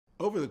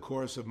Over the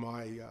course of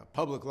my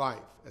public life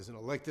as an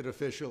elected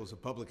official, as a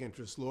public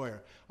interest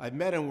lawyer, I've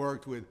met and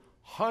worked with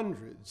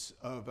hundreds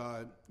of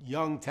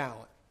young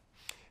talent.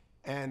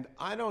 And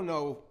I don't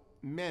know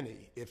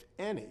many, if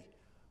any,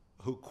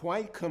 who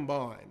quite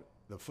combine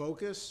the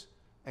focus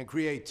and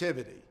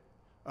creativity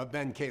of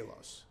Ben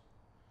Kallos.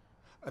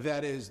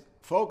 That is,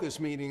 focus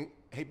meaning,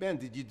 hey, Ben,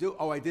 did you do?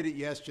 Oh, I did it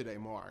yesterday,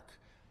 Mark.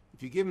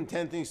 If you give him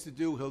 10 things to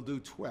do, he'll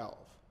do 12.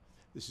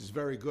 This is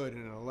very good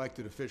in an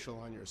elected official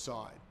on your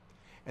side.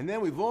 And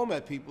then we've all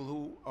met people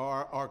who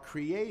are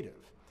creative.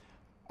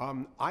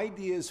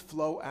 Ideas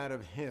flow out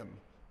of him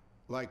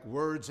like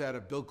words out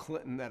of Bill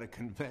Clinton at a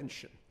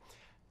convention.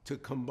 To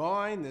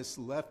combine this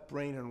left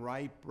brain and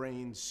right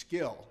brain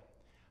skill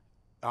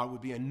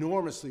would be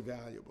enormously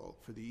valuable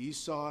for the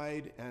East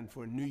Side and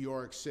for New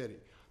York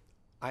City.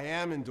 I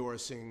am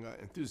endorsing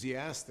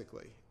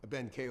enthusiastically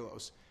Ben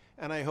Kallos,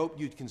 and I hope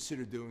you'd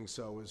consider doing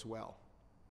so as well.